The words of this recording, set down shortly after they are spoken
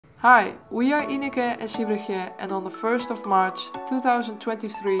Hi, we are Ineke and Siebrigje, and on the 1st of March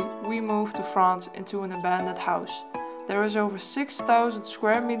 2023 we moved to France into an abandoned house. There is over 6,000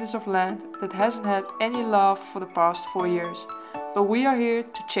 square meters of land that hasn't had any love for the past 4 years. But we are here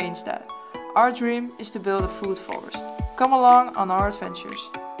to change that. Our dream is to build a food forest. Come along on our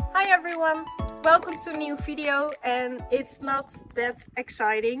adventures. Hi everyone! Welcome to a new video, and it's not that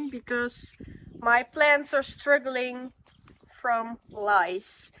exciting because my plants are struggling from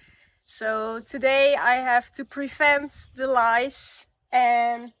lice. So today I have to prevent the lice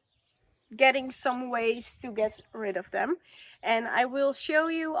and getting some ways to get rid of them. And I will show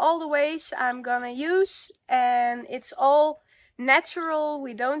you all the ways I'm gonna use, and it's all natural.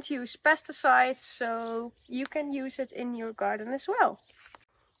 We don't use pesticides, so you can use it in your garden as well.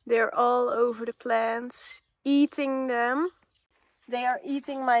 They're all over the plants, eating them. They are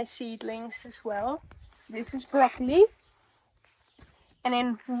eating my seedlings as well. This is broccoli. And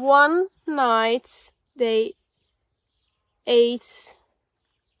in one night they ate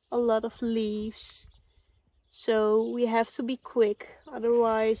a lot of leaves. So we have to be quick,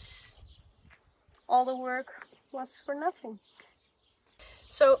 otherwise all the work was for nothing.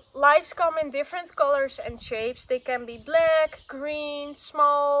 So lice come in different colors and shapes. They can be black, green,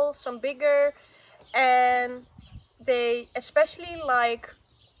 small, some bigger, and they especially like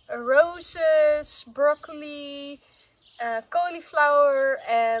roses, broccoli, cauliflower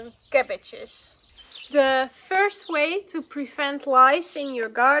and cabbages. The first way to prevent lice in your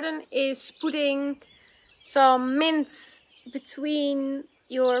garden is putting some mint between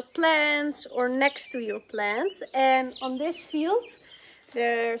your plants or next to your plants. And on this field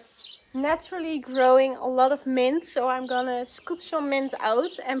there's naturally growing a lot of mint, so I'm gonna scoop some mint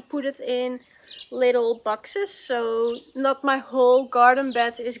out and put it in little boxes. So not my whole garden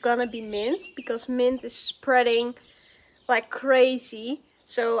bed is gonna be mint, because mint is spreading like crazy.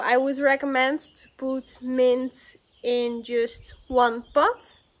 So I would recommend to put mint in just one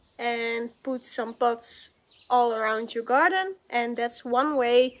pot and put some pots all around your garden, and that's one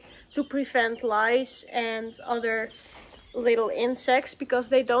way to prevent lice and other little insects, because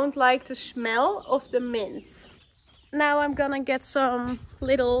they don't like the smell of the mint. Now I'm gonna get some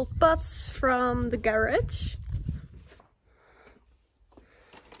little pots from the garage.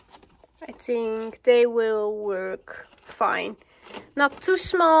 I think they will work fine. Not too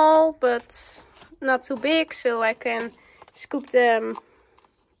small, but not too big, so I can scoop them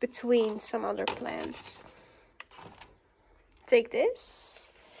between some other plants. Take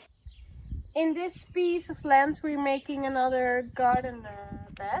this. In this piece of land we're making another garden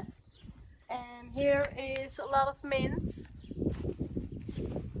bed. And here is a lot of mint.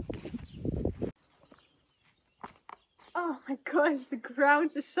 Oh my gosh, the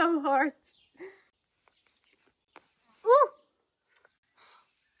ground is so hard. Ooh.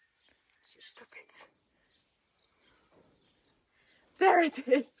 So stupid. There it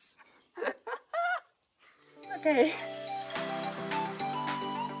is. Okay.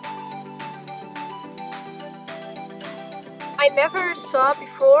 I never saw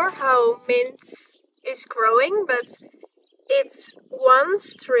before how mint is growing, but it's one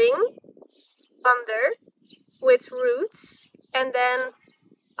string under with roots, and then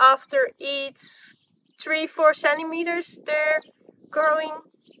after each 3-4 centimeters they're growing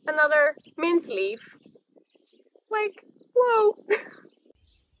another mint leaf. Like, whoa!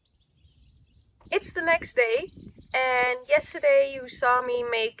 It's the next day, and yesterday you saw me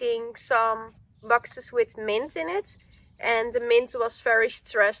making some boxes with mint in it, and the mint was very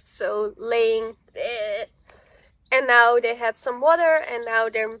stressed, so laying and now they had some water, and now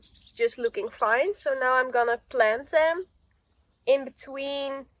they're just looking fine. So now I'm gonna plant them in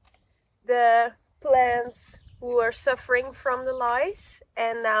between the plants who are suffering from the lice,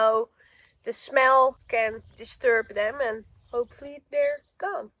 and now the smell can disturb them and hopefully they're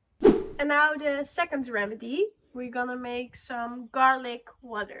gone. And now the second remedy, we're gonna make some garlic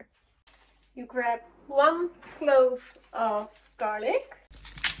water. You grab 1 clove of garlic.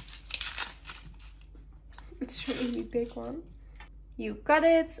 It's a really big one. You cut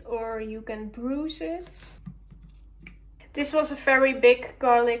it or you can bruise it. This was a very big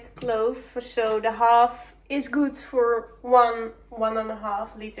garlic clove, so the half is good for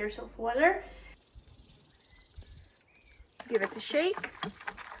 1.5 liters of water. Give it a shake.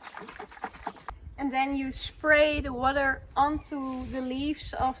 And then you spray the water onto the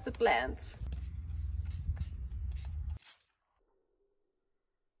leaves of the plant.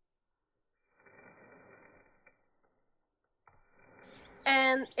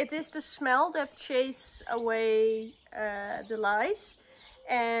 And it is the smell that chases away the lice.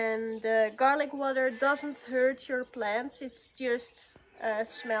 And the garlic water doesn't hurt your plants, it's just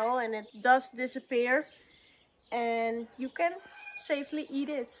smell, and it does disappear, and you can safely eat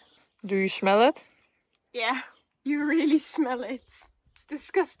it. Do you smell it? Yeah, you really smell it. It's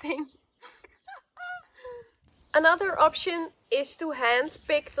disgusting. Another option is to hand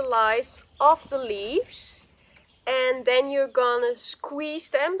pick the lice off the leaves, and then you're gonna squeeze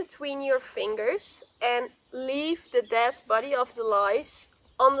them between your fingers and leave the dead body of the lice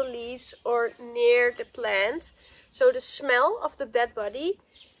on the leaves or near the plant, so the smell of the dead body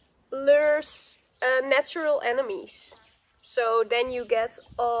lures natural enemies. So then you get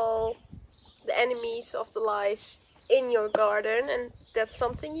all the enemies of the lice in your garden, and that's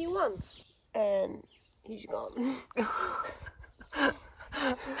something you want. And he's gone.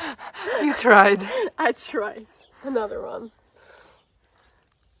 You tried. I tried. Another one.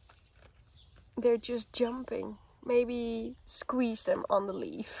 They're just jumping. Maybe squeeze them on the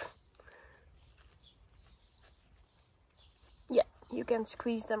leaf. Yeah, you can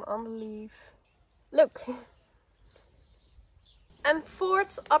squeeze them on the leaf. Look. And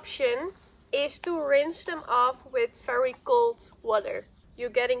fourth option is to rinse them off with very cold water. You're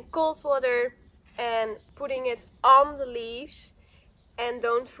getting cold water and putting it on the leaves, and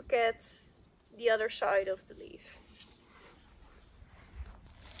don't forget the other side of the leaf.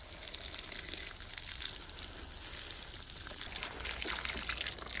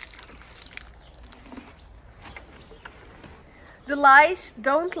 The lice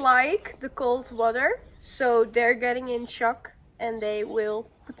don't like the cold water, so they're getting in shock and they will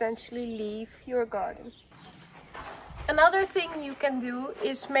potentially leave your garden. Another thing you can do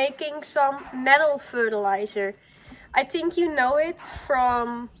is making some nettle fertilizer. I think you know it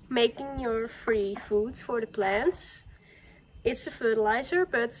from making your free food for the plants. It's a fertilizer,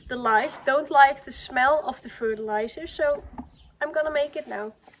 but the lice don't like the smell of the fertilizer, so I'm gonna make it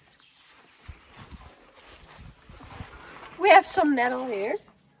now. We have some nettle here.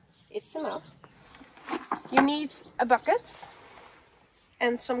 It's enough. You need a bucket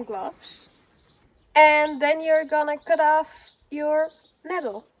and some gloves. And then you're gonna cut off your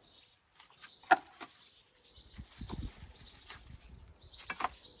nettle.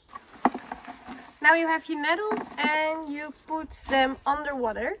 Now you have your nettle and you put them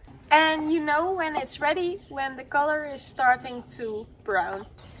underwater. And you know when it's ready, when the color is starting to brown.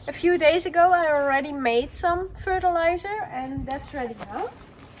 A few days ago I already made some fertilizer and that's ready now.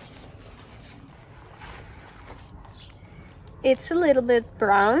 It's a little bit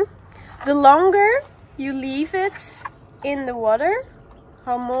brown. The longer you leave it in the water,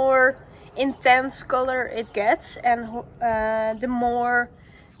 the more intense color it gets, and the more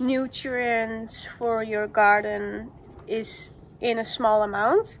nutrients for your garden is in a small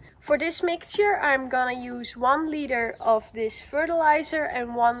amount. For this mixture I'm gonna use 1 liter of this fertilizer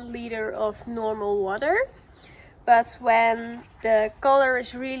and 1 liter of normal water. But when the color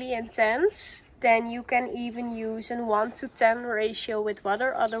is really intense, then you can even use a 1:10 ratio with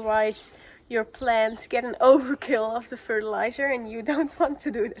water, otherwise your plants get an overkill of the fertilizer and you don't want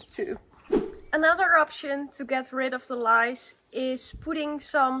to do that too. Another option to get rid of the lice is putting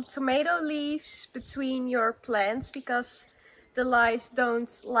some tomato leaves between your plants, because the lice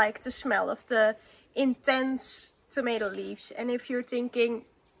don't like the smell of the intense tomato leaves. And if you're thinking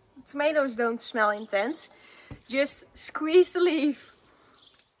tomatoes don't smell intense, just squeeze the leaf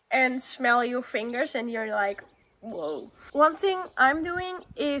and smell your fingers and you're like, whoa. One thing I'm doing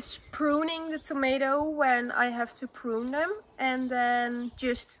is pruning the tomato when I have to prune them, and then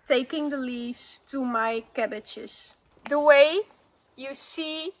just taking the leaves to my cabbages. The way you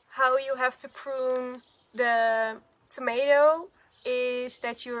see how you have to prune the tomato is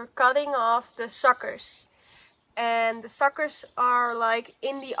that you're cutting off the suckers, and the suckers are like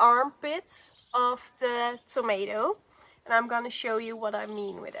in the armpit of the tomato, and I'm gonna show you what I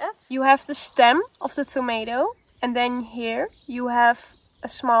mean with that. You have the stem of the tomato, and then here you have a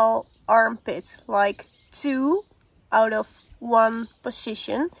small armpit, like 2 out of 1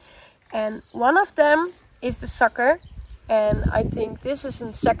 position, and one of them is the sucker, and I think this is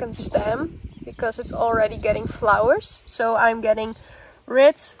a second stem because it's already getting flowers. So I'm getting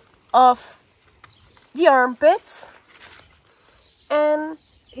rid of the armpit, and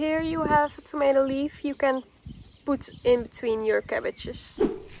here you have a tomato leaf you can put in between your cabbages.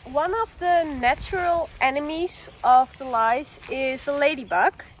 One of the natural enemies of the lice is a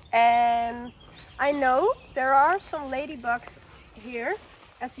ladybug, and I know there are some ladybugs here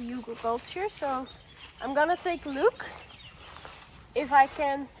at the Yugo culture, so I'm gonna take a look if I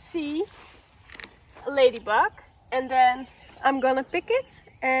can see a ladybug, and then I'm gonna pick it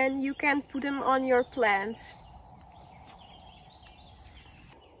and you can put them on your plants.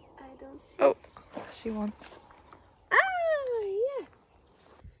 I don't see. Oh, I see one. Ah, yeah.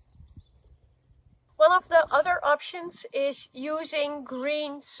 one of the other options is using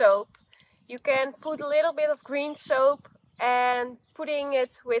green soap. You can put a little bit of green soap and putting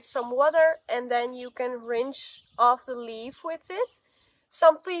it with some water, and then you can rinse off the leaf with it.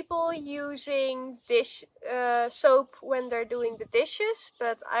 Some people using dish soap when they're doing the dishes,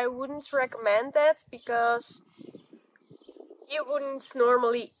 but I wouldn't recommend that because you wouldn't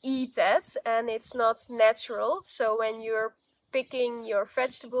normally eat that and it's not natural. So when you're picking your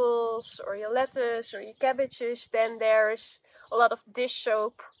vegetables or your lettuce or your cabbages, then there's a lot of dish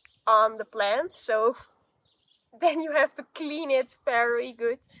soap on the plant, so then you have to clean it very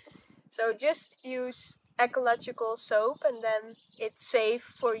good. So just use ecological soap and then it's safe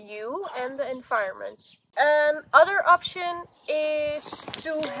for you and the environment. Another option is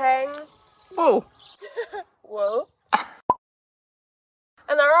to hang... Whoa! Whoa!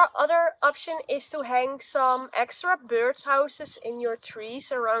 Another other option is to hang some extra bird houses in your trees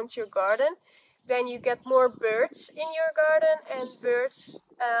around your garden. Then you get more birds in your garden, and birds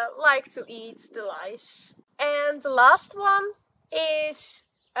like to eat the lice. And the last one is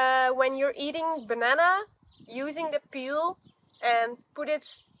when you're eating banana, using the peel and put it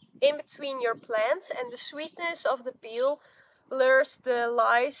in between your plants, and the sweetness of the peel lures the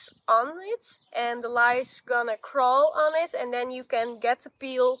lice on it, and the lice gonna crawl on it, and then you can get the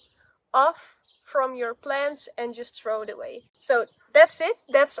peel off from your plants and just throw it away. So that's it.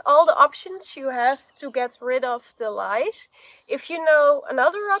 That's all the options you have to get rid of the lice. If you know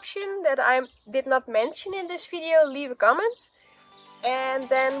another option that I did not mention in this video, leave a comment, and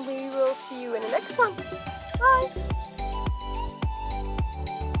then we will see you in the next one.